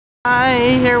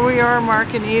Hi, here we are,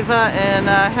 Mark and Eva in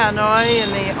Hanoi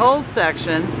in the old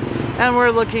section, and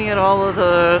we're looking at all of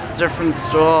the different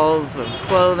stalls of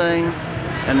clothing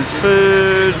and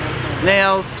food,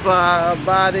 nail spa,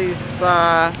 body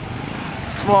spa,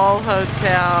 small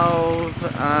hotels,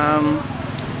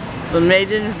 the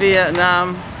Made in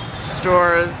Vietnam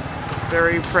stores,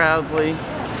 very proudly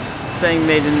saying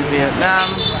Made in Vietnam,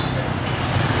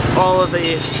 all of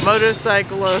the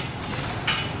motorcyclists,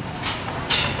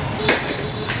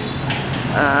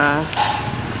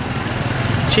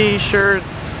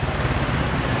 t-shirts.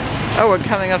 Oh, we're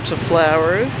coming up to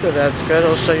flowers, so that's good.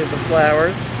 I'll show you the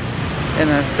flowers in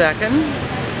a second.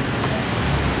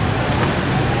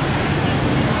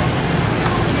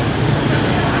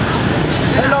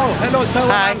 Hello, sir.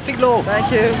 Hi. I'm Siglo.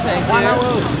 Thank you, thank you. 1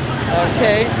 hour.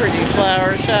 Okay, pretty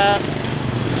flower shop.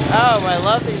 Oh, I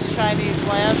love these Chinese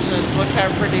lanterns. Look how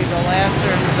pretty the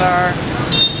lanterns are.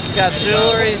 Got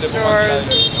jewelry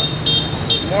stores.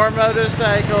 More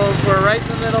motorcycles. We're right in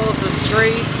the middle of the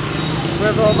street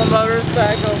with all the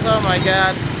motorcycles. Oh my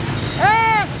God.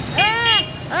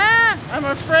 I'm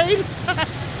afraid.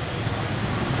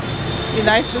 Be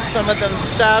nice if some of them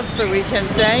stop so we can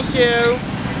thank you.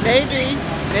 Maybe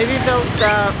they'll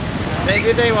stop.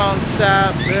 Maybe they won't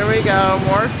stop. There we go.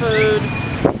 More food.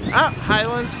 Oh,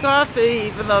 Highlands coffee.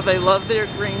 Even though they love their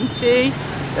green tea,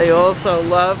 they also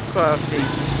love coffee.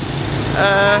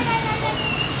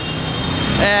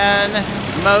 And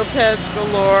mopeds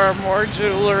galore, more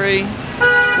jewelry,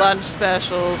 lunch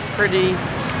specials, pretty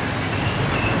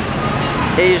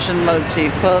Asian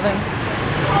motif clothing,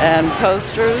 and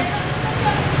posters.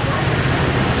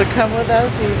 So come with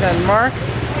us, Eva and Mark,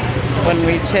 when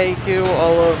we take you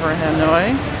all over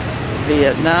Hanoi,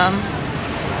 Vietnam,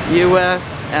 US,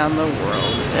 and the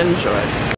world. Enjoy.